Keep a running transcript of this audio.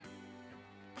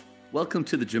Welcome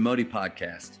to the Jamodi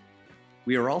Podcast.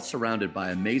 We are all surrounded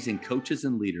by amazing coaches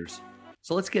and leaders.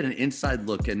 So let's get an inside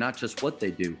look at not just what they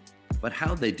do, but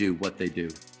how they do what they do.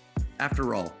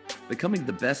 After all, becoming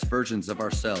the best versions of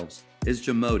ourselves is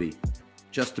Jamodi,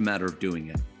 just a matter of doing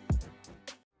it.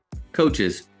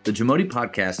 Coaches, the Jamodi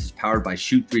Podcast is powered by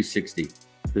Shoot 360.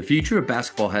 The future of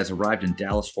basketball has arrived in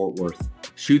Dallas-Fort Worth.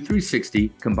 Shoot 360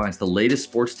 combines the latest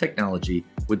sports technology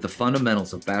with the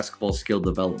fundamentals of basketball skill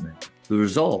development. The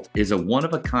result is a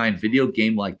one-of-a-kind video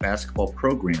game-like basketball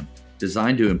program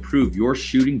designed to improve your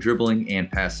shooting, dribbling, and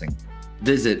passing.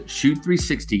 Visit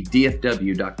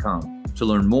shoot360dfw.com to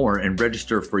learn more and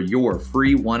register for your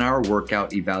free 1-hour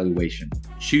workout evaluation.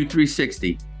 Shoot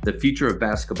 360, the future of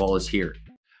basketball is here.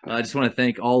 I just want to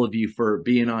thank all of you for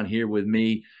being on here with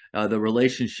me. The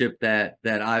relationship that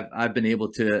I've been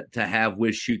able to have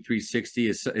with Shoot 360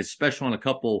 is special on a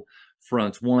couple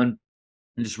fronts. One,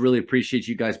 I just really appreciate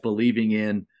you guys believing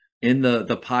in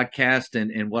the podcast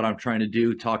and what I'm trying to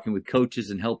do, talking with coaches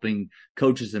and helping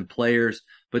coaches and players,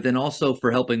 but then also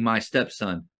for helping my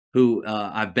stepson, who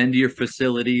I've been to your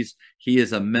facilities. He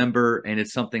is a member, and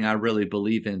it's something I really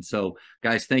believe in. So,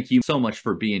 guys, thank you so much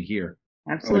for being here.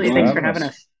 Absolutely. Thanks for having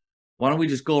us. Why don't we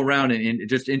just go around and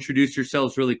just introduce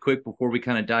yourselves really quick before we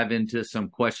kind of dive into some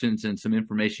questions and some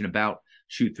information about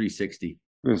Shoot 360.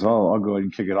 I'll go ahead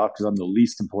and kick it off because I'm the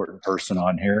least important person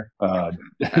on here.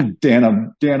 Dan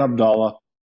Abdallah,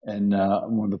 and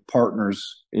I'm one of the partners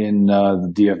in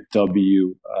the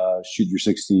DFW Shoot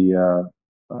 360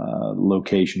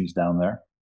 locations down there.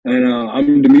 And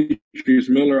I'm Demetrius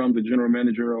Miller. I'm the general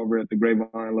manager over at the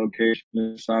Grapevine location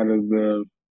inside of the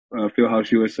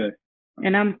Fieldhouse USA.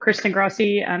 And I'm Kristen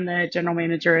Grossi. I'm the general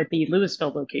manager at the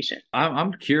Louisville location.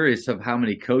 I'm curious of how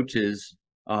many coaches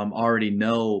already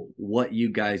know what you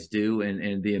guys do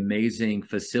and the amazing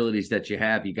facilities that you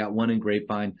have. You got one in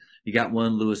Grapevine, you got one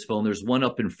in Louisville, and there's one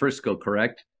up in Frisco,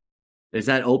 correct? Is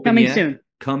that open Coming yet? soon.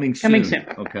 Coming soon.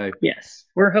 Okay. Yes.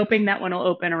 We're hoping that one will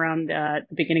open around the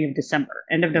beginning of December,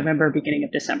 end of November, beginning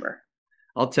of December.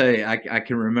 I'll tell you, I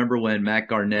can remember when Matt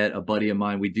Garnett, a buddy of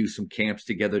mine, we do some camps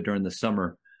together during the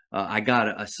summer.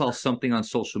 I saw something on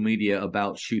social media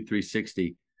about Shoot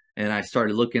 360, and I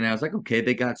started looking. I was like, okay,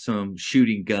 they got some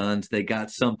shooting guns, they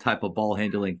got some type of ball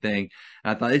handling thing.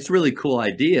 And I thought it's a really cool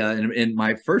idea. And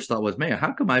my first thought was, man,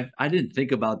 how come I didn't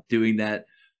think about doing that,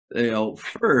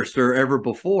 first or ever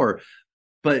before?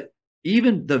 But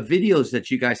even the videos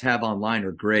that you guys have online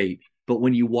are great. But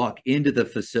when you walk into the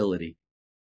facility,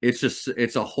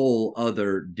 it's a whole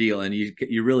other deal, and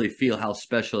you really feel how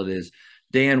special it is.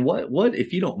 Dan, what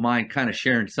if you don't mind kind of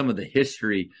sharing some of the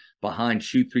history behind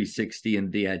Shoot 360 and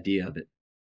the idea of it?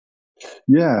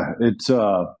 Yeah, it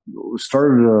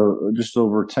started just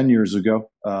over 10 years ago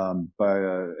by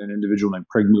an individual named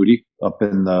Craig Moody up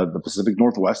in the Pacific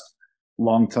Northwest,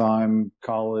 longtime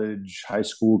college, high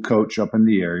school coach up in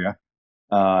the area.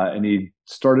 And he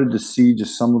started to see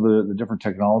just some of the different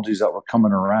technologies that were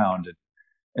coming around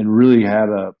and really had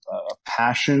a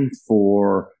passion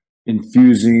for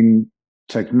infusing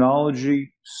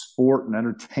technology, sport, and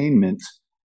entertainment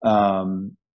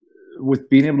with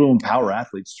being able to empower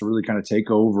athletes to really kind of take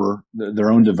over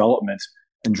their own development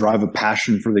and drive a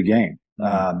passion for the game.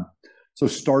 So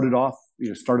started off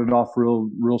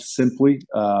real simply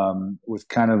with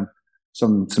kind of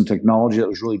some technology that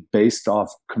was really based off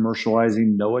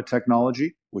commercializing NOAA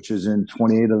technology, which is in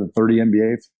 28 of the 30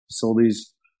 NBA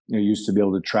facilities. Used to be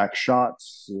able to track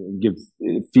shots, give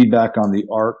feedback on the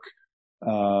arc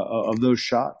of those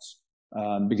shots,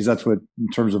 because that's what, in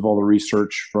terms of all the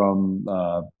research from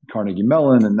Carnegie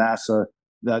Mellon and NASA,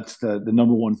 that's the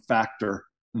number one factor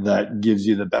that gives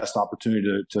you the best opportunity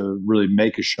to really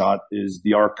make a shot is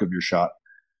the arc of your shot.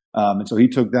 And so he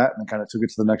took that and kind of took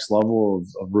it to the next level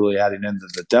of really adding in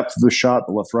the depth of the shot,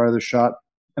 the left, right of the shot,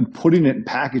 and putting it and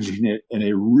packaging it in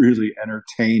a really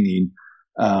entertaining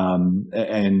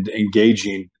and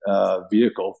engaging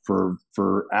vehicle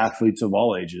for athletes of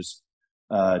all ages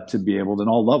to be able to, in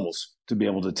all levels, to be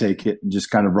able to take it and just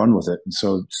kind of run with it. And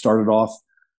so started off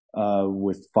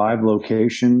with 5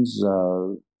 locations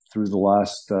through the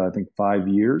last, I think, 5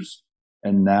 years,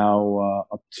 and now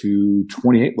up to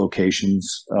 28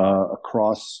 locations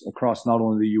across not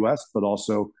only the U.S. but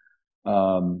also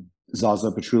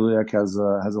Zaza Pachuliak has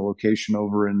a location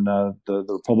over in the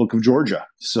Republic of Georgia.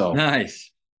 So nice.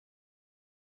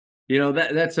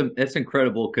 That's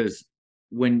incredible, because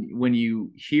when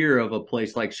you hear of a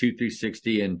place like Shoot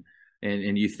 360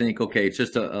 and you think, okay, it's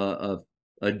just a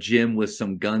gym with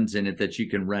some guns in it that you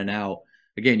can rent out.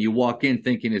 Again, you walk in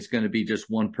thinking it's going to be just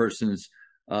one person's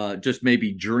just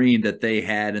maybe dreamed that they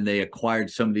had, and they acquired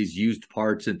some of these used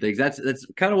parts and things. That's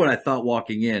kind of what I thought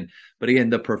walking in. But again,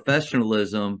 the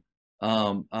professionalism,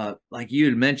 like you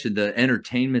had mentioned, the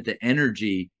entertainment, the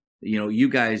energy. You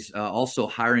guys also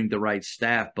hiring the right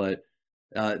staff, but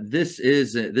this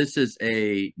is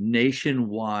a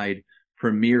nationwide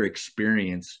premier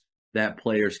experience that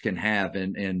players can have,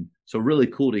 and so really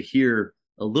cool to hear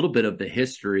a little bit of the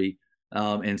history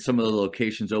and some of the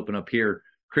locations open up here.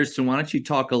 Kristen, why don't you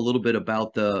talk a little bit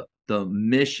about the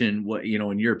mission? What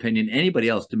in your opinion? Anybody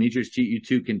else? Demetrius, you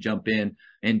two can jump in,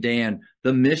 and Dan,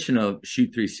 the mission of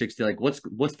Shoot 360. Like,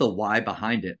 what's the why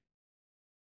behind it?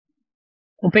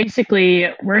 Well, basically,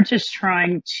 we're just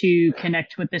trying to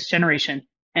connect with this generation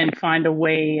and find a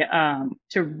way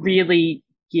to really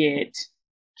get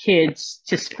kids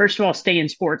to, first of all, stay in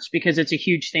sports, because it's a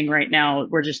huge thing right now.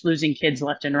 We're just losing kids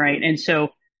left and right. And so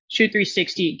Shoot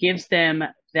 360 gives them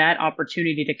that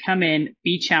opportunity to come in,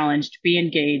 be challenged, be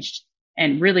engaged,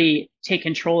 and really take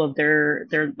control of their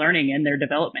learning and their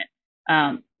development,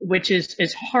 which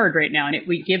is hard right now. And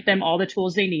we give them all the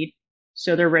tools they need,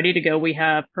 so they're ready to go. We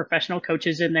have professional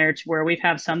coaches in there, to where we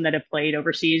have some that have played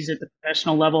overseas at the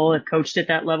professional level, have coached at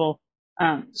that level.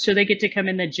 So they get to come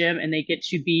in the gym and they get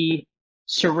to be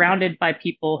surrounded by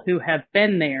people who have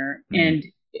been there and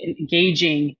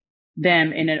engaging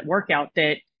them in a workout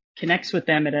that connects with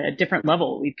them at a different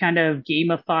level. We've kind of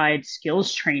gamified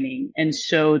skills training. And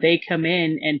so they come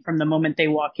in, and from the moment they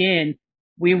walk in,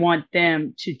 we want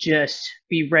them to just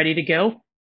be ready to go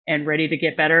and ready to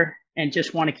get better, and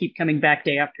just want to keep coming back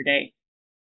day after day.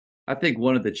 I think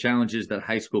one of the challenges that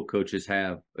high school coaches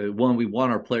have, one, we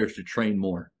want our players to train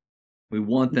more. We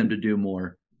want them to do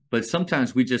more. But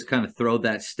sometimes we just kind of throw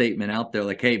that statement out there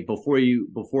like, hey, before you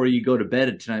go to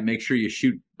bed tonight, make sure you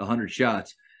shoot 100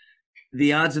 shots.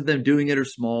 The odds of them doing it are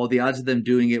small. The odds of them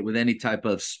doing it with any type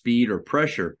of speed or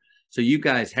pressure. So you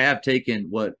guys have taken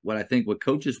what I think what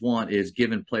coaches want is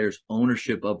giving players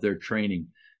ownership of their training.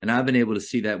 And I've been able to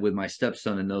see that with my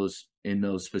stepson in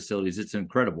those facilities. It's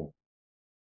incredible.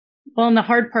 Well, and the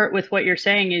hard part with what you're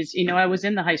saying is, I was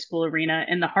in the high school arena,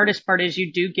 and the hardest part is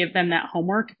you do give them that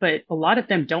homework, but a lot of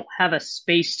them don't have a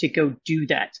space to go do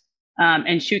that.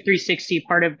 And Shoot 360,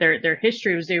 part of their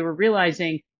history was they were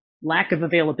realizing lack of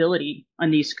availability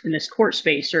in this court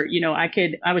space. Or,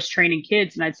 I was training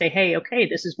kids, and I'd say, hey, okay,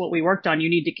 this is what we worked on. You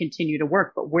need to continue to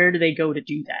work, but where do they go to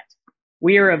do that?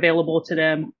 We are available to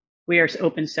them. We are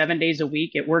open 7 days a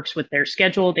week. It works with their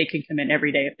schedule. They can come in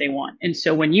every day if they want. And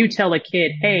so when you tell a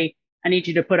kid, hey, I need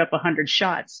you to put up 100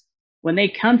 shots, when they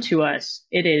come to us,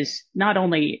 it is not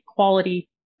only quality,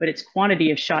 but it's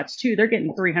quantity of shots too. They're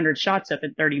getting 300 shots up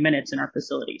in 30 minutes in our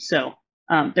facility. So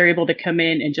they're able to come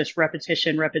in and just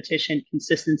repetition,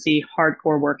 consistency,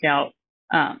 hardcore workout.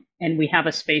 And we have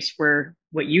a space where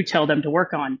what you tell them to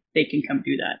work on, they can come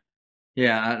do that.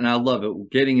 Yeah, and I love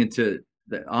it. Getting into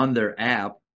on their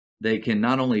app, they can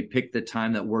not only pick the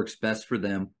time that works best for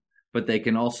them, but they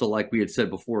can also, like we had said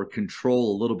before,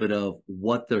 control a little bit of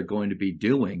what they're going to be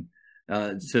doing.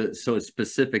 So it's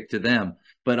specific to them.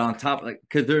 But on top,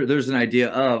 because there's an idea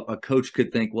of a coach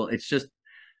could think, well,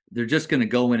 they're just going to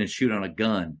go in and shoot on a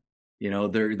gun.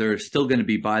 They're still going to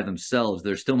be by themselves.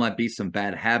 There still might be some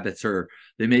bad habits, or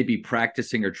they may be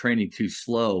practicing or training too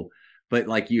slow. But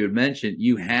like you had mentioned,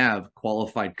 you have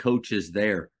qualified coaches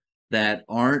there that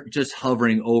aren't just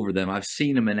hovering over them. I've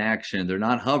seen them in action. They're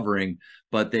not hovering,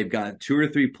 but they've got 2 or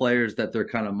 3 players that they're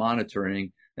kind of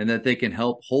monitoring and that they can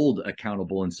help hold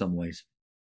accountable in some ways.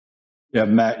 Yeah,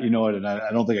 Matt, you know what? And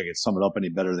I don't think I could sum it up any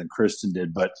better than Kristen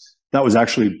did, but that was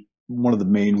actually one of the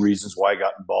main reasons why I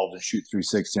got involved in Shoot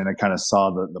 360, and I kind of saw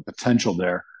the potential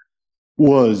there.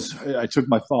 Was I took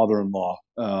my father-in-law,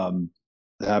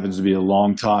 that happens to be a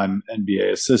longtime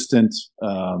NBA assistant,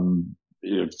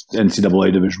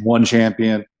 NCAA Division I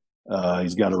champion.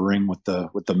 He's got a ring with the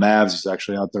Mavs. He's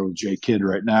actually out there with Jay Kidd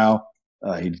right now.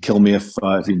 He'd kill me if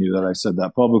he knew that I said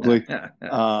that publicly.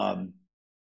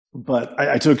 But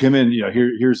I took him in.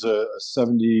 Here's a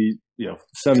 70,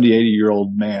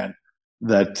 80-year-old man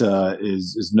that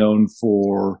is known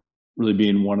for really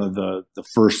being one of the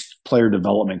first player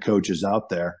development coaches out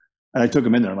there. And I took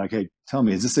him in there. I'm like, hey, tell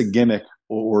me, is this a gimmick,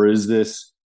 or is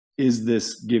this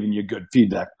giving you good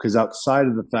feedback? Because outside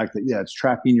of the fact that, it's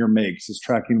tracking your makes, it's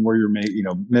tracking where you're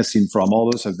missing from,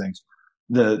 all those other things,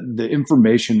 the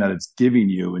information that it's giving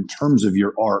you in terms of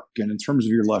your arc and in terms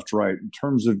of your left, right, in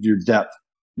terms of your depth,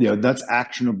 that's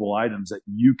actionable items that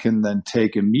you can then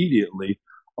take immediately,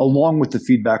 along with the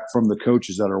feedback from the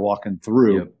coaches that are walking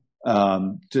through,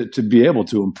 to be able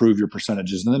to improve your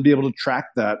percentages, and then be able to track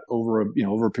that over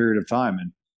a period of time.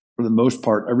 And for the most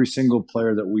part, every single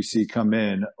player that we see come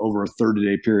in over a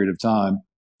 30-day period of time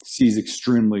sees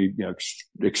extreme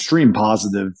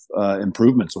positive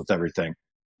improvements with everything.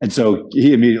 And so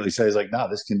he immediately says, like, no,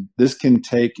 this can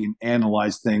take and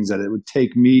analyze things that it would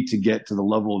take me to get to the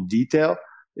level of detail.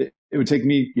 It would take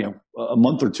me, a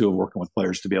month or two of working with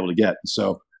players to be able to get.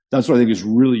 So that's what I think is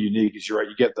really unique. Is you're right,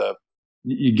 you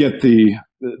get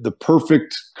the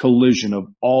perfect collision of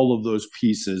all of those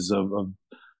pieces of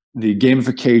the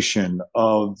gamification,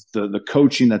 of the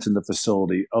coaching that's in the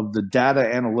facility, of the data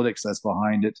analytics that's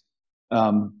behind it,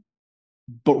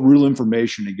 but real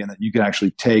information again that you can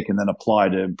actually take and then apply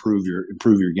to improve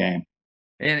your game.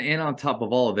 And on top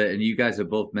of all of it, and you guys have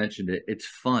both mentioned it, it's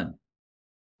fun.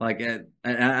 Like,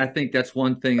 I think that's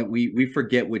one thing that we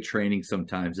forget with training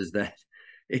sometimes, is that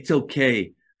it's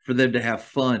okay for them to have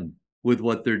fun with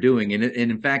what they're doing. And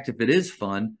in fact, if it is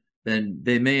fun, then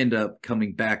they may end up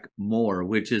coming back more,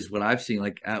 which is what I've seen,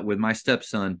 like with my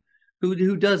stepson,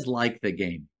 who does like the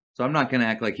game. So I'm not going to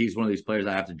act like he's one of these players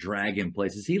I have to drag him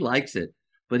places. He likes it,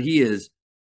 but he is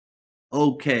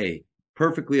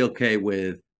perfectly okay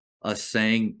with us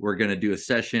saying we're going to do a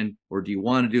session, or do you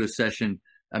want to do a session?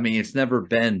 I mean, it's never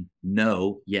been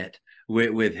no yet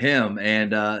with him.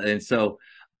 And so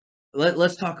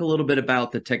let's talk a little bit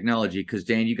about the technology, because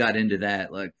Dan, you got into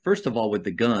that. Like, first of all, with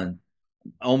the gun,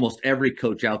 almost every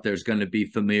coach out there is going to be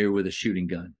familiar with a shooting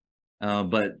gun.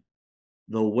 But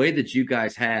the way that you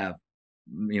guys have,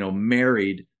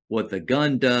 married what the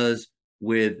gun does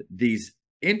with these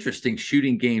interesting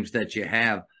shooting games that you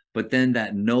have, but then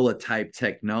that NOLA type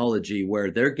technology where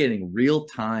they're getting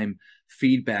real-time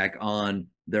feedback on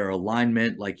their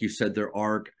alignment, like you said, their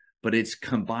arc, but it's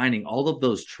combining all of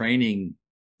those training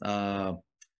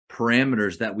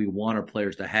parameters that we want our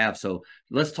players to have. So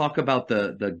let's talk about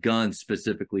the gun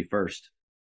specifically first.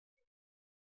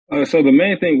 So the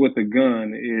main thing with the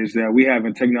gun is that we have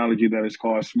a technology that is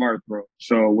called Smart Throw.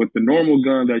 So with the normal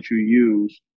gun that you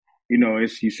use,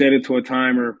 you set it to a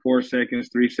timer, 4 seconds,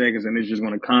 3 seconds, and it's just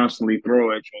going to constantly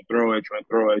throw at you and throw at you and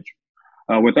throw at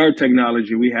you. With our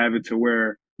technology, we have it to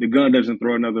where the gun doesn't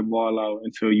throw another ball out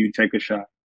until you take a shot.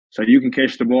 So you can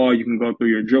catch the ball, you can go through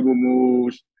your dribble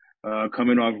moves,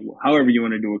 coming off, however you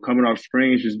want to do it, coming off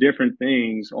screens, just different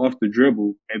things off the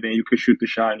dribble, and then you could shoot the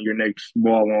shot and your next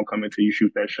ball won't come until you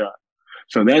shoot that shot.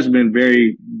 So that's been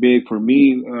very big for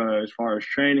me as far as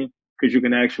training, because you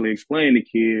can actually explain to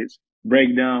kids,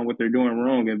 break down what they're doing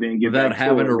wrong, and then get without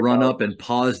having to run up and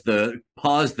pause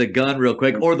the gun real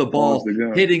quick, or the ball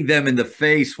hitting them in the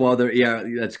face while they're,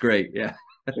 that's great. Yeah.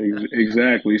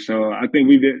 Exactly. So I think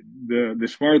we did the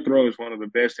Smart Throw is one of the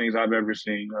best things I've ever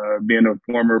seen. Being a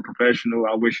former professional,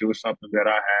 I wish it was something that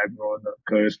I had growing up,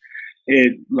 because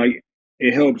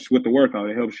it helps with the workout.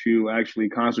 It helps you actually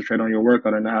concentrate on your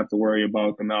workout and not have to worry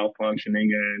about the malfunctioning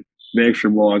and the extra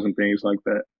balls and things like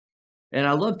that. And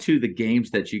I love too the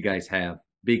games that you guys have,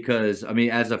 because I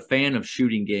mean, as a fan of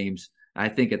shooting games, I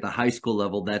think at the high school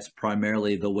level, that's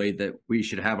primarily the way that we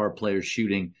should have our players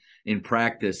shooting in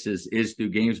practice is through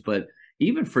games. But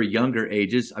even for younger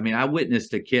ages, I mean, I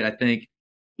witnessed a kid, I think,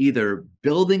 either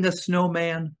building a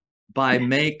snowman by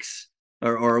makes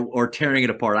or tearing it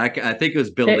apart. I think it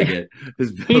was building it.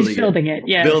 He's building it.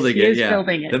 Yeah, building it. Yeah,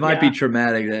 building it. That might be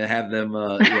traumatic to have them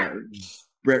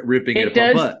ripping it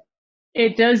apart. But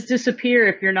it does disappear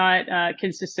if you're not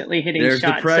consistently hitting shots.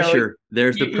 There's the pressure.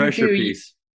 There's the pressure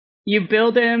piece. You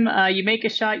build him, you make a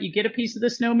shot, you get a piece of the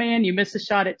snowman, you miss a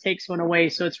shot, it takes one away.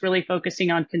 So it's really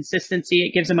focusing on consistency.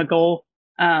 It gives him a goal.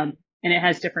 And it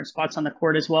has different spots on the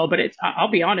court as well. But I'll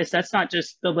be honest, that's not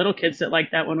just the little kids that like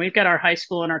that. When we've got our high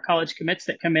school and our college commits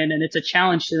that come in, and it's a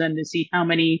challenge to them to see how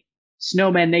many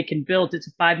snowmen they can build. It's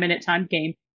a 5-minute time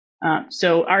game.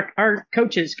 So our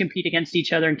coaches compete against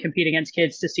each other and compete against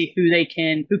kids to see who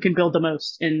can build the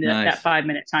most in that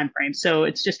 5-minute time frame. So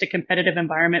it's just a competitive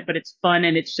environment, but it's fun,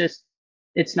 and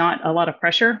it's not a lot of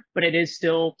pressure, but it is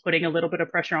still putting a little bit of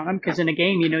pressure on them, because in a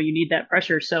game, you need that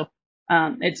pressure. So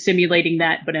it's simulating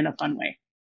that, but in a fun way.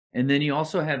 And then you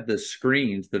also have the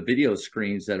screens, the video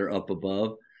screens that are up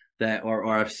above that or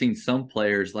I've seen some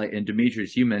players like, and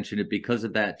Demetrius, you mentioned it, because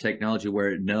of that technology where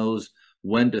it knows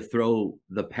when to throw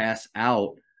the pass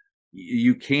out,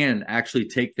 you can actually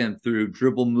take them through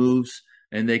dribble moves,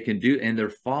 and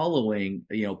they're following,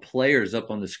 players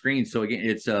up on the screen. So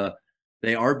again,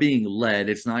 they are being led.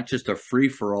 It's not just a free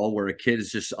for all where a kid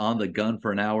is just on the gun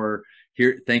for an hour.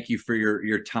 Here, thank you for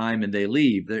your time, and they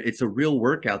leave. It's a real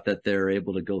workout that they're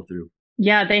able to go through.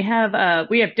 Yeah,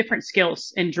 we have different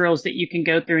skills and drills that you can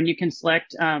go through, and you can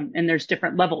select, and there's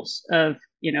different levels of,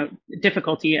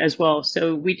 difficulty as well.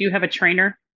 So we do have a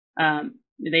trainer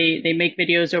They make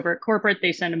videos over at corporate.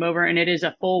 They send them over, and it is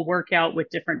a full workout with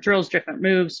different drills, different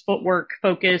moves, footwork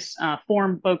focus,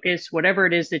 form focus, whatever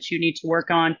it is that you need to work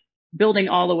on, building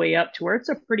all the way up to where it's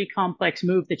a pretty complex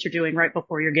move that you're doing right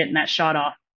before you're getting that shot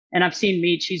off. And I've seen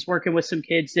Meach, he's working with some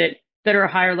kids that are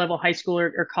a higher level high school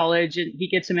or college, and he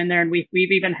gets them in there. And we've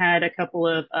even had a couple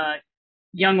of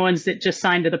young ones that just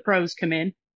signed to the pros come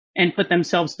in and put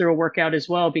themselves through a workout as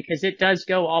well, because it does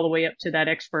go all the way up to that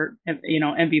expert,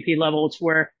 MVP level. It's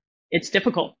where it's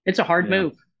difficult. It's a hard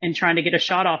move and trying to get a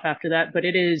shot off after that. But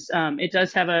it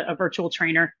does have a virtual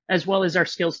trainer as well as our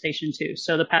skill station too.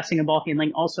 So the passing and ball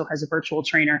handling also has a virtual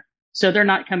trainer. So they're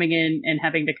not coming in and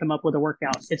having to come up with a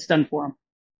workout. It's done for them.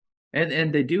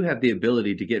 And they do have the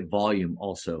ability to get volume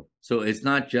also. So it's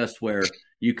not just where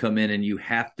you come in and you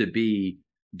have to be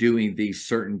doing these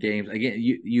certain games. Again,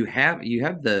 you have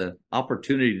the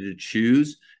opportunity to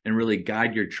choose and really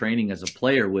guide your training as a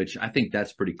player, which I think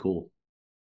that's pretty cool.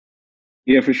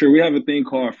 Yeah, for sure. We have a thing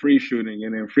called free shooting.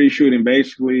 And in free shooting,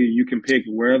 basically, you can pick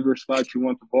wherever spot you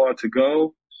want the ball to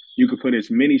go. You can put as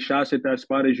many shots at that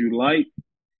spot as you like,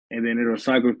 and then it'll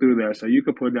cycle through there. So you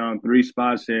could put down 3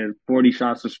 spots at 40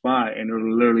 shots a spot, and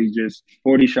it'll literally just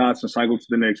 40 shots and cycle to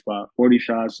the next spot, 40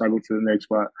 shots, cycle to the next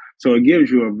spot. So it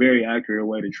gives you a very accurate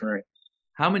way to train.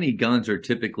 How many guns are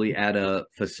typically at a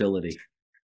facility?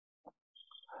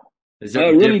 Is it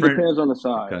really depends on the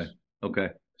size. Okay.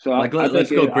 So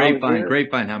let's go Grapevine.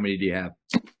 Grapevine, how many do you have?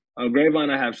 Grapevine,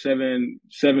 I have 7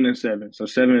 and 7. So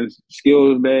 7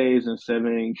 skills bays and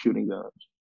 7 shooting guns.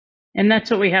 And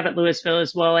that's what we have at Louisville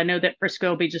as well. I know that Frisco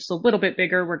will be just a little bit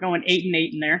bigger. We're going 8 and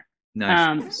 8 in there.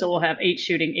 Nice. So we'll have 8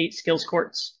 shooting, 8 skills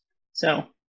courts. So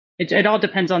it all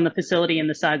depends on the facility and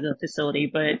the size of the facility,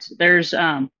 but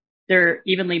they're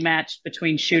evenly matched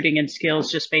between shooting and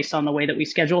skills just based on the way that we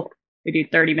schedule. We do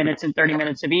 30 minutes and 30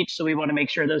 minutes of each. So we want to make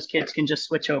sure those kids can just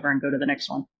switch over and go to the next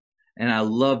one. And I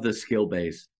love the skill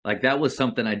base. Like that was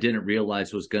something I didn't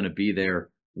realize was going to be there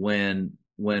when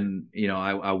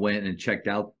I went and checked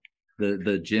out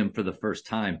the gym for the first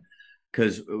time,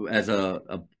 because as a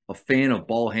fan of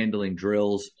ball handling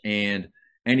drills and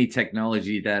any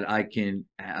technology that I can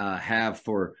have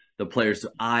for the players'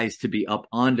 eyes to be up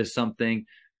onto something.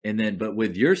 And then, but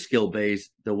with your skill base,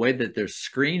 the way that their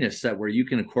screen is set where you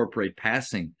can incorporate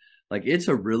passing, like it's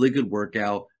a really good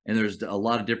workout, and there's a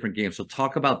lot of different games. So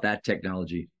talk about that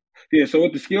technology. Yeah. So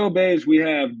with the skill base, we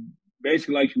have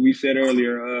basically, like we said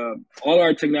earlier, all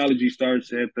our technology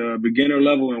starts at the beginner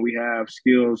level, and we have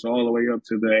skills all the way up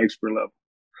to the expert level.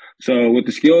 So with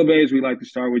the skill base, we like to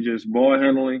start with just ball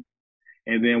handling.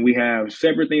 And then we have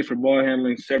separate things for ball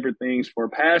handling, separate things for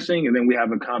passing, and then we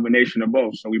have a combination of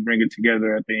both. So we bring it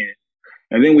together at the end.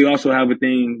 And then we also have a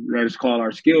thing that is called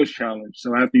our skills challenge.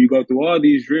 So after you go through all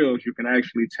these drills, you can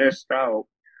actually test out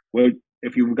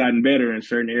if you've gotten better in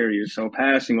certain areas. So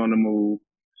passing on the move,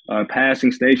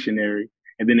 passing stationary,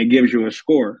 and then it gives you a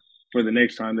score for the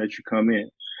next time that you come in.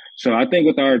 So I think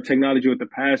with our technology with the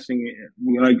passing,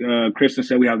 like Kristen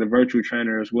said, we have the virtual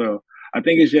trainer as well. I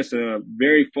think it's just a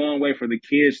very fun way for the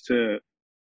kids to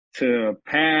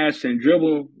pass and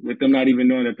dribble with them not even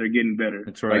knowing that they're getting better.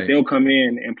 That's right. Like they'll come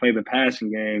in and play the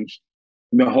passing games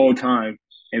the whole time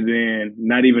and then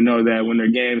not even know that when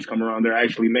their games come around, they're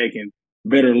actually making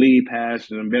better lead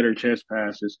passes and better chest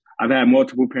passes. I've had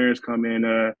multiple parents come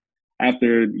in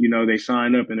after, they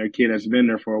sign up and their kid has been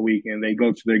there for a week and they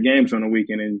go to their games on the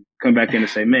weekend and come back in and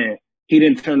say, man, he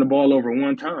didn't turn the ball over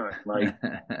one time. Like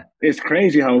it's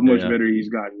crazy how much better he's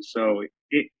gotten. So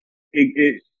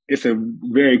it's a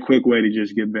very quick way to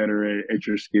just get better at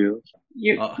your skills.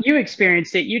 You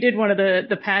experienced it. You did one of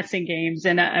the passing games,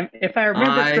 and if I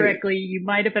remember correctly, you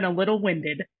might have been a little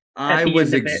winded. I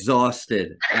was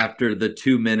exhausted after the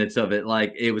 2 minutes of it.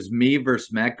 Like it was me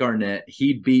versus Matt Garnett.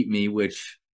 He beat me,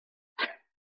 which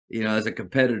as a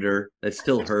competitor, that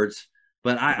still hurts.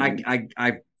 But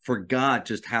I forgot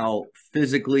just how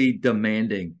physically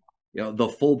demanding, the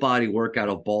full body workout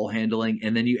of ball handling.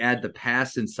 And then you add the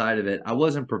pass inside of it. I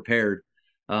wasn't prepared.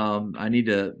 I need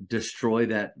to destroy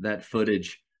that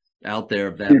footage out there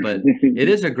of that, but it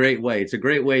is a great way. It's a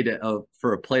great way to,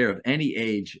 for a player of any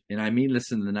age. And I mean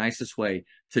this in the nicest way,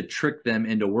 to trick them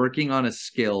into working on a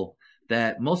skill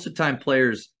that most of the time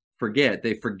players forget.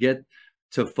 They forget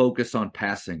to focus on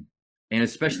passing, and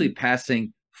especially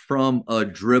passing from a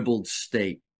dribbled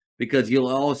state. Because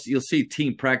you'll see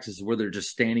team practices where they're just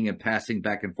standing and passing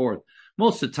back and forth.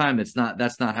 Most of the time,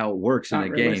 that's not how it works in a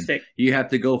game. You have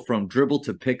to go from dribble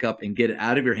to pick up and get it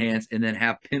out of your hands, and then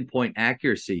have pinpoint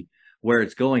accuracy where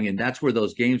it's going. And that's where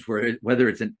those games, whether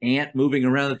it's an ant moving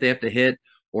around that they have to hit,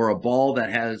 or a ball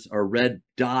that has a red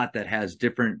dot that has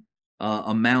different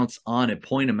amounts on it,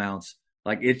 point amounts,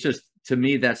 Like it's just, to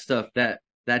me, that stuff, that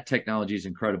technology is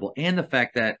incredible. And the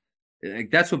fact that,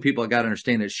 like, that's what people got to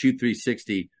understand, that Shoot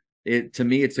 360, to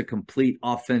me, it's a complete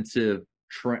offensive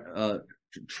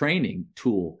training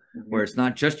tool where it's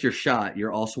not just your shot,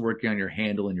 you're also working on your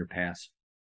handle and your pass.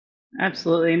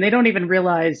 Absolutely. And they don't even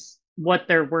realize what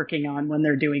they're working on when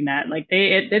they're doing that. Like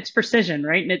it's precision,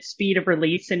 right? And it's speed of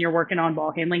release, and you're working on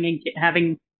ball handling and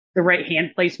having the right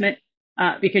hand placement,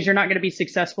 because you're not going to be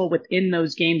successful within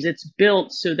those games. It's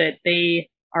built so that they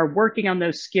are working on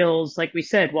those skills, like we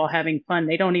said, while having fun.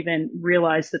 They don't even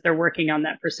realize that they're working on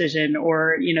that precision,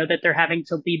 or, that they're having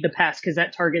to lead the pass because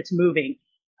that target's moving.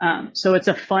 So it's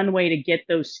a fun way to get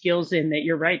those skills in that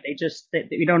you're right. That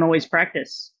you don't always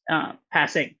practice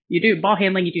passing. You do ball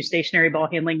handling, you do stationary ball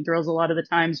handling drills a lot of the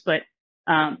times, but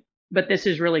this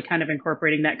is really kind of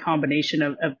incorporating that combination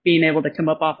of being able to come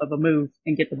up off of a move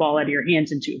and get the ball out of your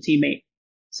hands into a teammate.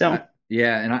 So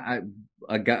yeah, and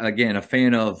I got, again, a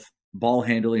fan of ball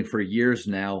handling for years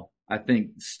now. I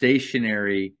think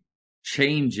stationary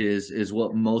changes is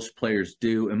what most players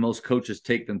do, and most coaches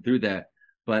take them through that.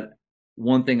 But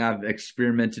one thing I've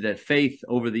experimented at Faith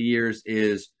over the years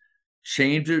is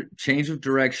change of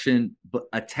direction, but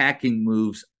attacking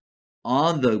moves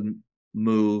on the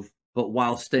move, but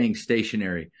while staying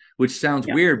stationary, which sounds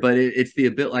weird, but it's the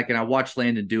bit like, and I watched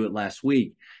Landon do it last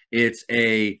week. It's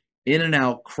a in and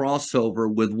out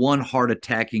crossover with one hard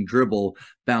attacking dribble,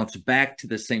 bounce back to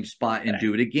the same spot and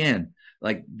do it again.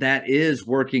 Like that is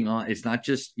working on, it's not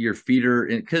just your feeder,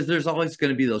 because there's always going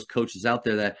to be those coaches out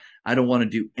there that I don't want to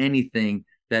do anything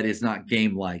that is not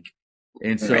game like.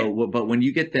 And so, but when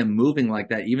you get them moving like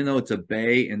that, even though it's a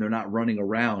bay and they're not running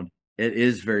around, it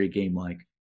is very game like.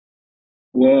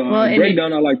 Well,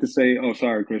 breakdown, I like to say, oh,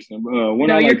 sorry, Kristen.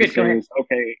 What I like to say is,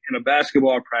 okay, in a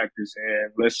basketball practice,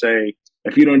 and let's say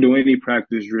if you don't do any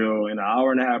practice drill, in an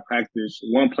hour and a half practice,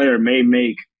 one player may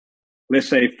make, let's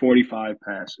say, 45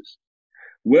 passes.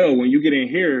 Well, when you get in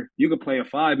here, you can play a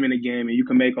 5-minute game and you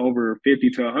can make over 50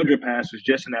 to 100 passes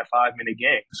just in that 5-minute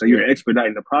game. So you're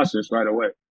expediting the process right away.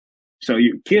 So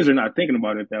kids are not thinking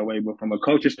about it that way, but from a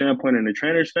coach's standpoint and a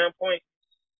trainer's standpoint,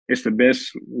 it's the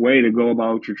best way to go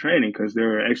about your training because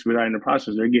they're expediting the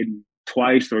process. They're getting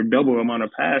twice or double the amount of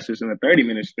passes in a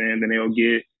 30-minute span than they'll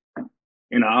get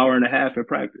in an hour and a half at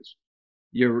practice.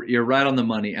 You're right on the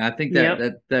money. I think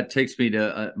that takes me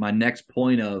to my next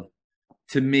point of,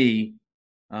 to me,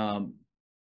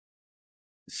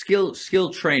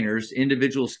 skill trainers,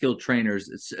 individual skill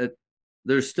trainers.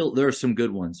 There are some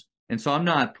good ones, and so I'm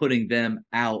not putting them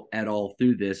out at all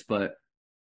through this. But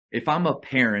if I'm a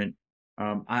parent,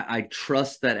 I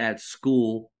trust that at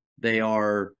school they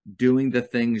are doing the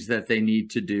things that they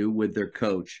need to do with their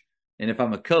coach. And if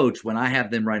I'm a coach, when I have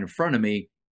them right in front of me,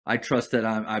 I trust that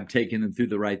I'm taking them through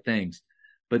the right things.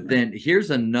 But then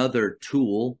here's another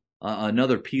tool,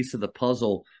 another piece of the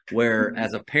puzzle where,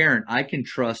 as a parent, I can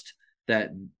trust that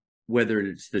whether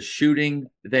it's the shooting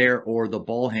there or the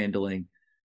ball handling,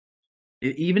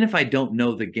 even if I don't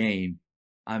know the game,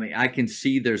 I mean, I can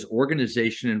see there's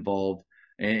organization involved.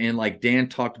 And like Dan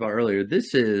talked about earlier,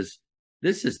 this is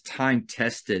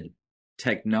time-tested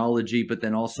technology, but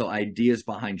then also ideas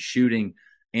behind shooting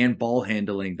and ball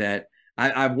handling that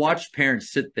I've watched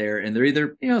parents sit there and they're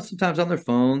either, sometimes on their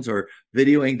phones or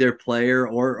videoing their player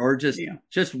or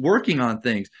just working on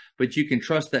things. But you can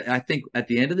trust that. I think at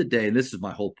the end of the day, and this is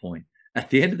my whole point, at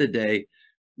the end of the day,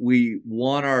 we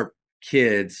want our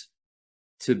kids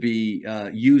to be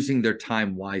using their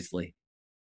time wisely.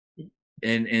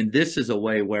 And this is a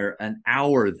way where an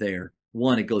hour there,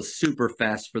 one, it goes super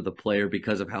fast for the player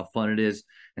because of how fun it is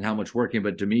and how much working.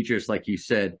 But Demetrius, like you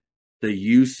said, the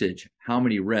usage, how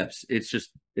many reps,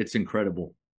 it's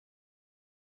incredible.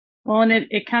 Well, and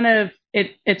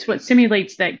it's what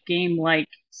simulates that game-like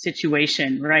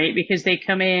situation, right? Because they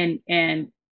come in and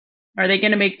are they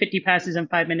going to make 50 passes in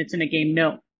 5 minutes in a game?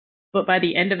 No. But by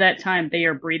the end of that time, they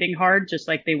are breathing hard, just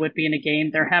like they would be in a game.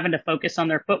 They're having to focus on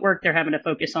their footwork. They're having to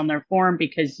focus on their form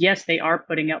because, yes, they are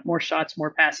putting up more shots,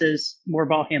 more passes, more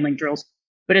ball handling drills.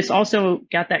 But it's also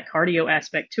got that cardio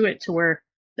aspect to it to where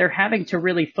they're having to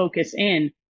really focus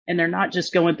in and they're not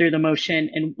just going through the motion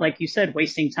and, like you said,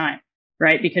 wasting time,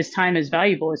 right? Because time is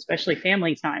valuable, especially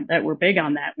family time. That we're big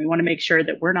on that. We want to make sure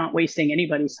that we're not wasting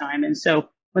anybody's time. And so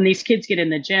when these kids get in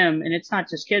the gym, and it's not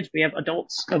just kids, we have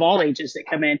adults of all ages that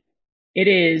come in, it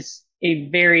is a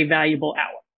very valuable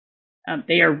hour.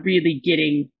 They are really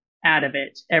getting out of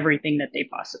it everything that they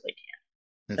possibly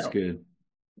can. That's good.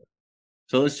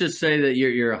 So let's just say that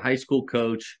you're a high school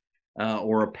coach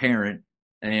or a parent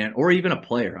or even a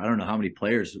player. I don't know how many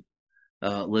players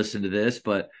listen to this,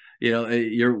 but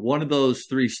you're one of those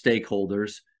three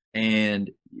stakeholders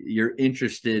and you're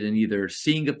interested in either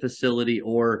seeing a facility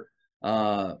or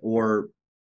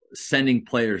sending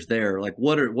players there, like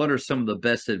what are some of the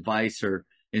best advice or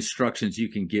instructions you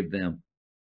can give them?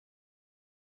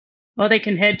 Well, they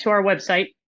can head to our website,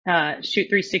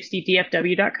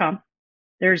 shoot360dfw.com.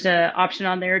 There's an option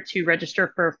on there to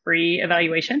register for a free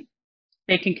evaluation.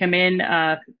 They can come in,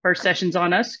 first sessions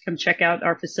on us, come check out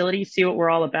our facility, see what we're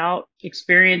all about,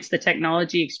 experience the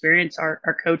technology, experience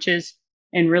our coaches,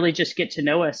 and really just get to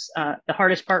know us. The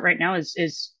hardest part right now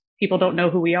is people don't know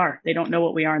who we are. They don't know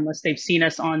what we are unless they've seen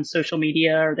us on social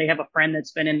media or they have a friend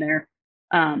that's been in there.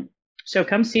 So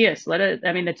come see us.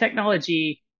 The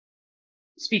technology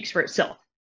speaks for itself,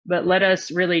 but let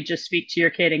us really just speak to your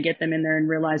kid and get them in there and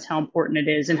realize how important it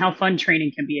is and how fun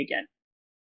training can be again.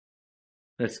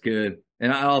 That's good.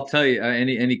 And I'll tell you,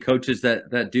 any coaches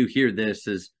that do hear this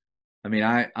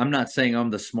I'm not saying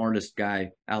I'm the smartest guy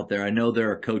out there. I know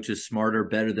there are coaches smarter,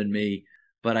 better than me,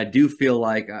 but I do feel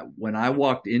like when I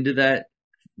walked into the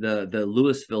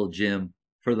Louisville gym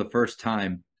for the first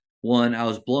time, one, I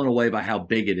was blown away by how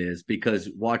big it is, because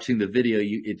watching the video,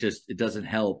 it doesn't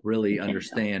help really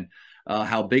understand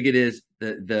how big it is.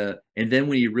 And then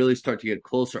when you really start to get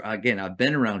closer, again, I've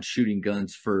been around shooting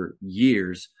guns for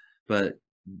years, but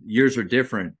years are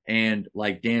different. And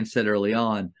like Dan said early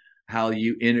on, how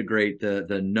you integrate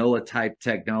the Noah type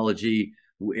technology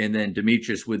and then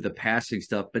Demetrius with the passing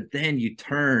stuff, but then you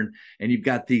turn and you've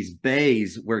got these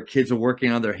bays where kids are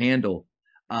working on their handle.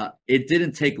 It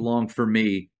didn't take long for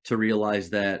me to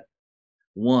realize that,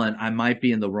 one, I might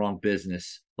be in the wrong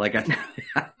business. Because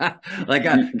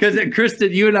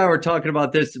Kristen, you and I were talking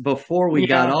about this before we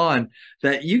got on,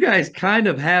 that you guys kind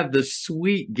of have the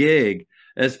sweet gig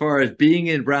as far as being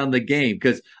around the game.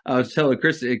 Because I was telling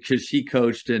Kristen, because she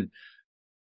coached, and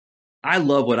I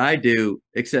love what I do,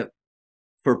 except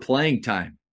for playing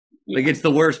time. Like, it's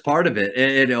the worst part of it,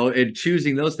 and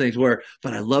choosing those things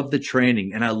but I love the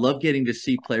training and I love getting to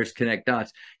see players connect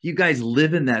dots. You guys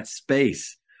live in that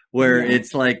space where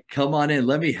it's like, come on in,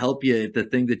 let me help you at the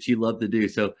thing that you love to do.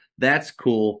 So that's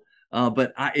cool.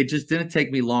 But it just didn't take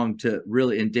me long to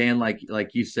really, and Dan, like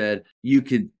you said, you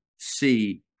could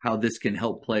see how this can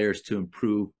help players to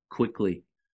improve quickly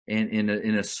and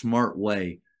in a smart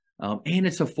way. And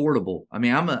it's affordable.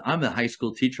 I'm a high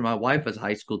school teacher. My wife is a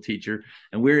high school teacher,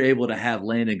 and we're able to have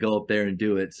Landon go up there and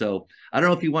do it. So I don't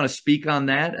know if you want to speak on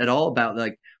that at all, about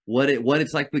like what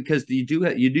it's like, because you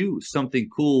do something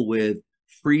cool with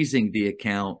freezing the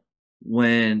account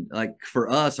when, like, for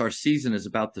us, our season is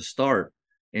about to start,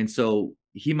 and so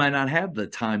he might not have the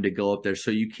time to go up there.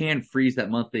 So you can freeze that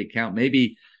monthly account.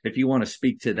 Maybe if you want to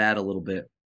speak to that a little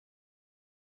bit.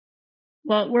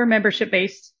 Well, we're membership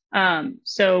based.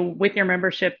 So with your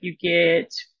membership, you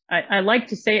get, I like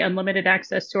to say, unlimited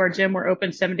access to our gym. We're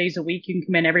open 7 days a week. You can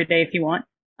come in every day if you want.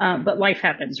 But life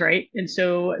happens, right? And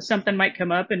so something might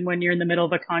come up, and when you're in the middle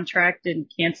of a contract and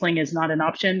canceling is not an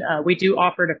option, we do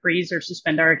offer to freeze or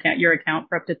suspend your account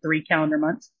for up to 3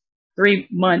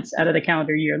 months out of the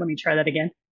calendar year. Let me try that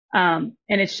again. And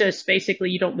it's just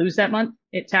basically, you don't lose that month.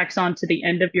 It tacks on to the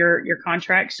end of your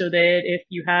contract, so that if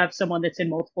you have someone that's in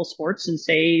multiple sports, and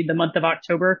say the month of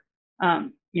October,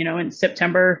 in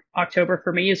September, October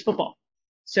for me is football.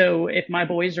 So if my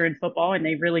boys are in football and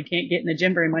they really can't get in the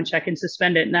gym very much, I can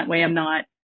suspend it. And that way I'm not,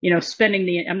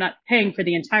 I'm not paying for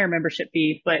the entire membership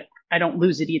fee, but I don't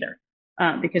lose it either.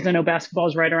 Because I know basketball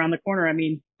is right around the corner.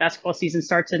 Basketball season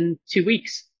starts in 2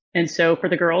 weeks. And so for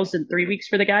the girls, and 3 weeks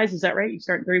for the guys. Is that right? You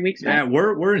start in 3 weeks? Yeah,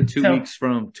 we're in 2 weeks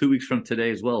from 2 weeks from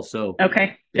today as well. So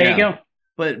okay, there you go.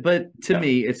 But to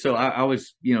me, it's so I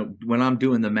was, when I'm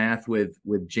doing the math with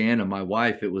Jana, my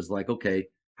wife, it was like, okay,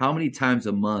 how many times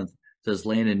a month does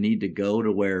Landon need to go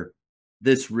to where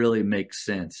this really makes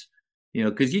sense?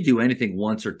 Because you do anything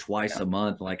once or twice a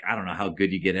month, like, I don't know how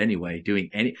good you get anyway.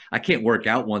 I can't work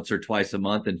out once or twice a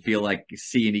month and feel like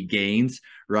see any gains,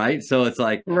 right? So it's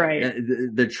like, right.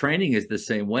 The training is the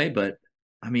same way, but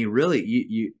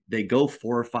really, they go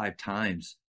 4 or 5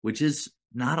 times, which is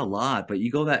not a lot, but you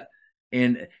go that,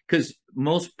 and because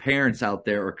most parents out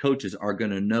there or coaches are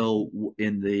going to know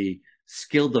in the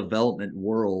skill development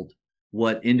world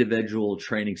what individual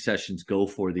training sessions go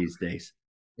for these days.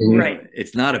 Right.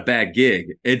 It's not a bad gig.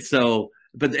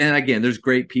 And again, there's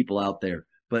great people out there,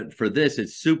 but for this,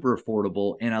 it's super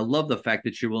affordable. And I love the fact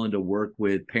that you're willing to work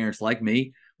with parents like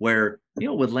me, where,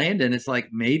 with Landon, it's like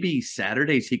maybe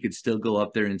Saturdays he could still go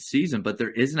up there in season, but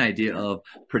there is an idea of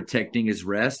protecting his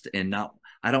rest and not,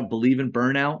 I don't believe in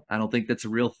burnout. I don't think that's a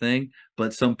real thing,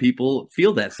 but some people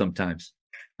feel that sometimes.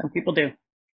 Some people do.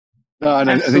 No, and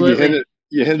absolutely. I think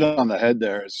you hit it on the head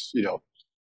there. Is,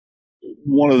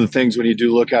 one of the things when you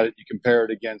do look at it, you compare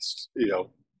it against,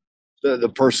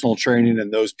 the personal training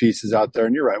and those pieces out there.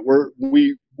 And you're right,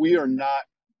 we are not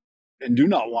and do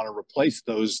not want to replace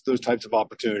those types of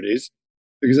opportunities,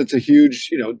 because it's a huge,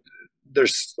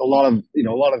 there's a lot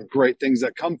of great things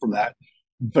that come from that.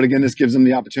 But again, this gives them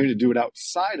the opportunity to do it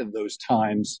outside of those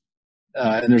times.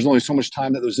 And there's only so much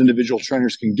time that those individual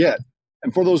trainers can get.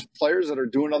 And for those players that are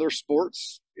doing other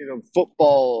sports,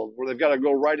 football, where they've got to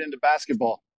go right into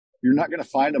basketball, you're not going to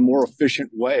find a more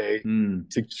efficient way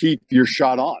to keep your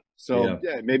shot on. So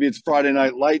yeah, maybe it's Friday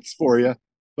night lights for you,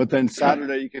 but then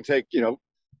Saturday you can take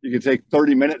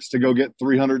 30 minutes to go get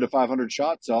 300 to 500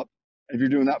 shots up. And if you're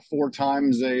doing that four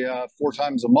times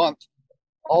a month,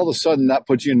 all of a sudden that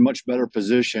puts you in much better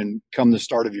position come the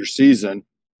start of your season,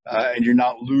 and you're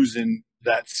not losing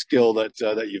that skill that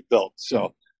you've built.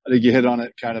 So I think you hit on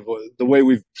it. Kind of the way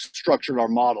we've structured our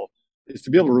model is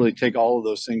to be able to really take all of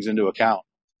those things into account.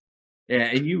 Yeah,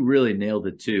 and you really nailed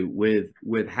it too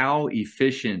with how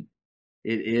efficient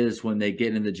it is when they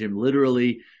get in the gym.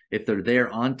 Literally, if they're there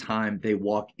on time, they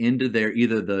walk into their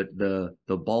either the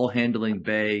ball handling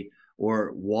bay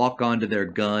or walk onto their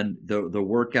gun. The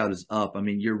workout is up. I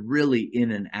mean, you're really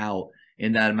in and out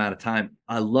in that amount of time.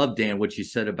 I love, Dan, what you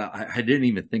said about, I didn't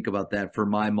even think about that for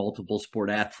my multiple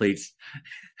sport athletes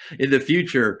in the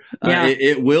future.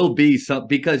 It will be something,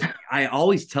 because I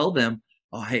always tell them,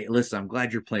 oh, hey, listen, I'm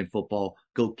glad you're playing football.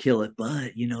 Go kill it.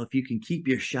 But, if you can keep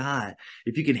your shot,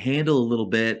 if you can handle a little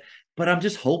bit, but I'm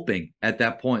just hoping at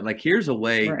that point, like, here's a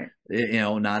way,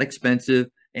 not expensive.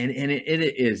 And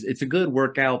it's a good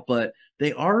workout, but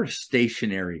they are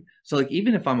stationary. So like,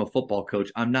 even if I'm a football coach,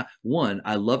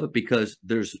 I love it because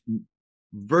there's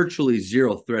virtually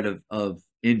zero threat of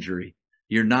injury.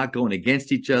 You're not going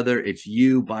against each other. It's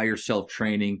you by yourself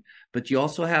training, but you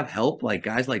also have help, like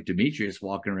guys like Demetrius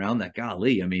walking around that,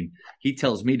 golly, I mean, he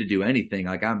tells me to do anything.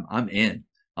 Like I'm in,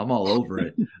 I'm all over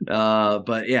it.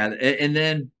 But yeah. And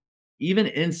then even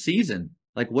in season,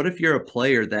 like, what if you're a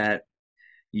player that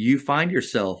you find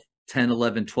yourself 10,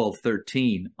 11, 12,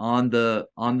 13 on the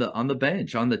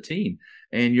bench, on the team,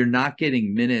 and you're not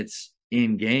getting minutes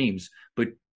in games,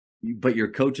 but your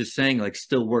coach is saying, like,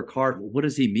 still work hard. Well, what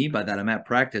does he mean by that? I'm at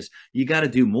practice. You got to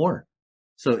do more.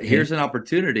 So here's an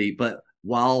opportunity, but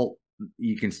while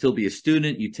you can still be a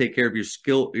student, you take care of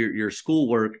your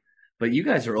schoolwork, but you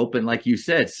guys are open, like you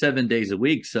said, 7 days a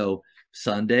week. So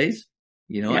Sundays,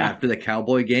 after the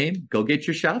Cowboy game, go get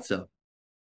your shots up.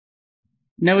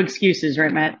 No excuses,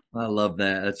 right, Matt? I love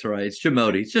that. That's right. It's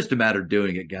Jamodi. It's just a matter of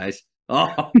doing it, guys.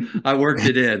 Oh, I worked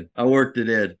it in.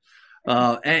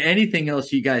 Anything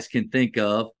else you guys can think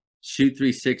of? Shoot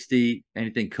 360,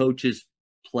 anything coaches,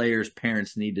 players,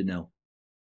 parents need to know?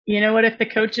 You know what? If the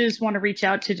coaches want to reach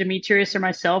out to Demetrius or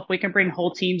myself, we can bring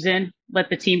whole teams in,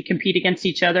 let the team compete against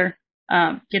each other,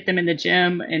 get them in the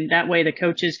gym. And that way the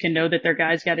coaches can know that their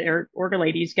guys or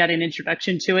ladies got an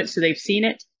introduction to it. So they've seen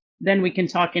it. Then we can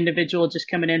talk individual just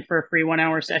coming in for a free 1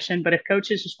 hour session. But if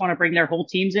coaches just want to bring their whole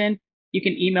teams in, you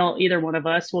can email either one of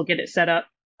us. We'll get it set up.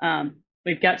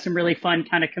 We've got some really fun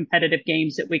kind of competitive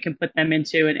games that we can put them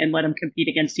into and let them compete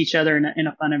against each other in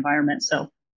a fun environment. So,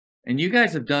 and you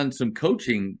guys have done some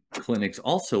coaching clinics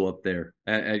also up there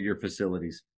at your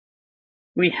facilities.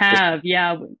 We have,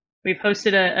 yeah. We've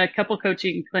hosted a couple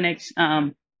coaching clinics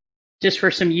just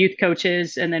for some youth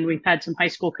coaches. And then we've had some high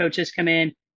school coaches come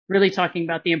in, really talking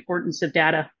about the importance of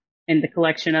data and the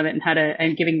collection of it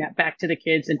and giving that back to the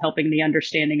kids and helping the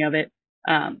understanding of it,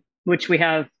 which we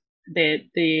have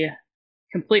the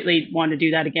completely want to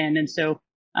do that again. And so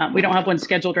we don't have one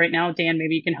scheduled right now. Dan,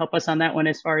 maybe you can help us on that one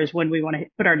as far as when we want to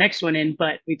put our next one in,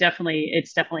 but it's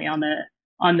definitely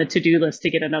on the to-do list to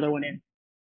get another one in.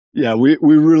 Yeah, we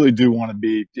really do want to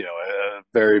be,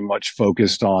 very much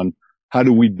focused on how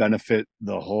do we benefit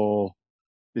the whole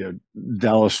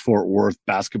Dallas-Fort Worth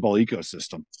basketball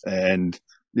ecosystem. And,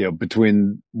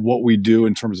 between what we do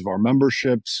in terms of our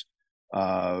memberships,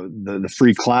 the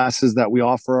free classes that we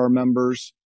offer our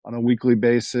members on a weekly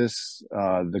basis,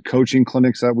 the coaching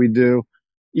clinics that we do,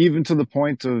 even to the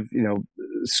point of,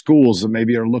 schools that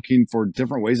maybe are looking for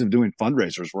different ways of doing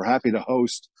fundraisers. We're happy to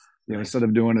host, instead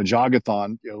of doing a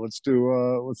jogathon, let's do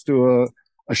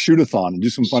a shootathon and do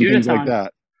some fun things like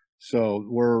that. So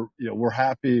we're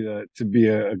happy to be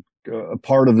a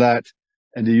part of that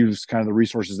and to use kind of the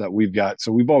resources that we've got.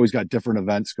 So we've always got different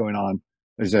events going on,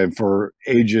 as I say, for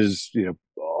ages,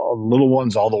 little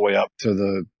ones all the way up to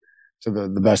the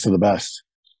best of the best.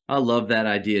 I love that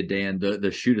idea, Dan, the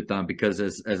shootathon, because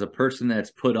as a person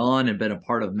that's put on and been a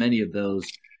part of many of those,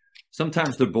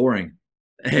 sometimes they're boring.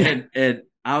 And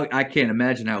I can't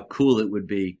imagine how cool it would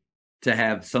be to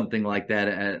have something like that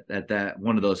at that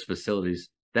one of those facilities.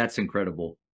 That's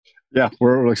incredible. Yeah,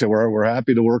 we're like I said, we're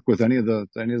happy to work with any of the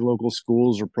local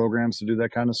schools or programs to do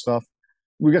that kind of stuff.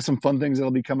 We got some fun things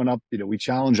that'll be coming up. We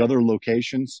challenge other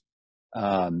locations.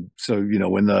 So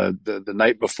when the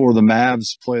night before the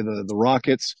Mavs play the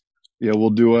Rockets, we'll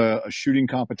do a shooting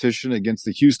competition against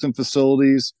the Houston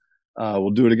facilities. We'll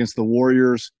do it against the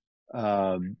Warriors.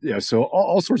 So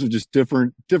all sorts of just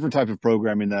different type of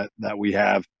programming that we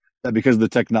have, that because of the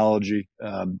technology,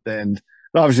 and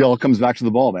obviously all comes back to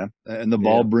the ball, man, and the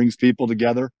ball brings people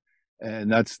together,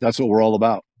 and that's what we're all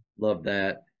about. Love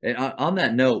that. And on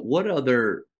that note, what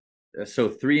other, so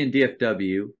 3 in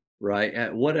DFW,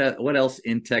 right? What else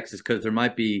in Texas? Because there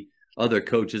might be other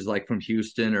coaches like from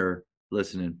Houston or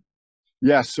listening.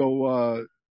 Yeah. So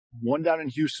one down in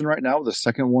Houston right now. The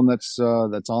second one that's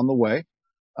on the way.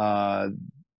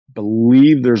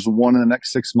 Believe there's one in the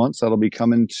next 6 months that'll be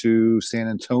coming to San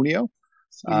Antonio.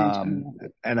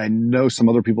 And I know some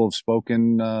other people have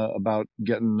spoken about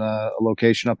getting a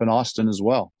location up in Austin as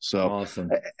well. So awesome.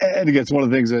 And again, it's one of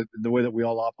the things that the way that we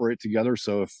all operate together.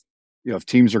 So if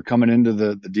teams are coming into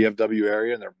the DFW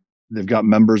area and they've got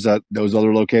members at those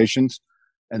other locations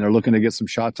and they're looking to get some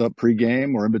shots up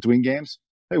pre-game or in between games,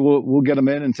 hey, we'll get them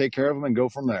in and take care of them and go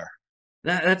from there.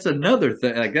 That's another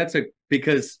thing. Like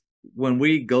because when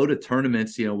we go to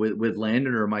tournaments, with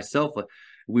Landon or myself,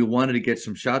 we wanted to get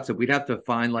some shots up, we'd have to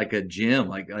find like a gym,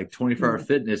 like 24-hour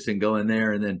fitness, and go in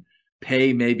there and then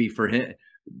pay maybe for him.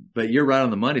 But you're right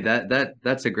on the money.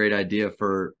 That's a great idea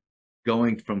for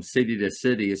going from city to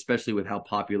city, especially with how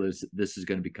popular this is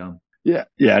going to become. Yeah.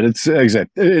 It's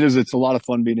exactly. It is. It's a lot of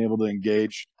fun being able to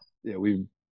engage. We've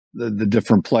the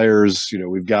different players.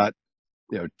 We've got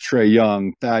Trey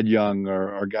Young, Thad Young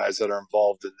are guys that are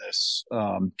involved in this.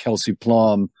 Kelsey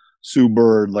Plum, Sue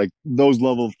Bird, like those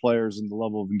level of players and the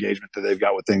level of engagement that they've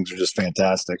got with things are just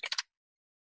fantastic.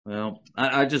 Well,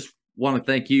 I just want to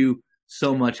thank you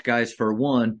so much, guys, for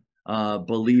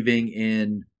believing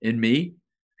in me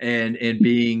and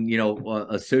being,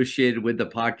 associated with the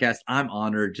podcast. I'm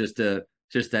honored just to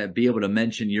be able to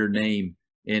mention your name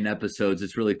in episodes.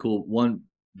 It's really cool. One,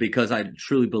 because I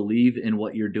truly believe in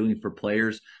what you're doing for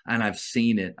players, and I've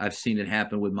seen it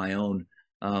happen with my own.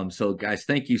 So guys,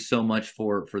 thank you so much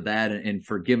for that and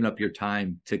for giving up your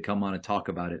time to come on and talk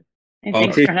about it. And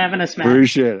thanks for having us, Matt.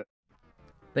 Appreciate it.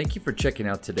 Thank you for checking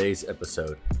out today's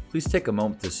episode. Please take a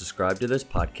moment to subscribe to this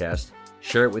podcast,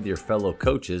 share it with your fellow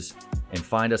coaches, and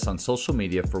find us on social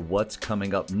media for what's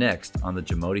coming up next on the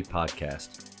Jamodi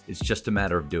podcast. It's just a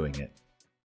matter of doing it.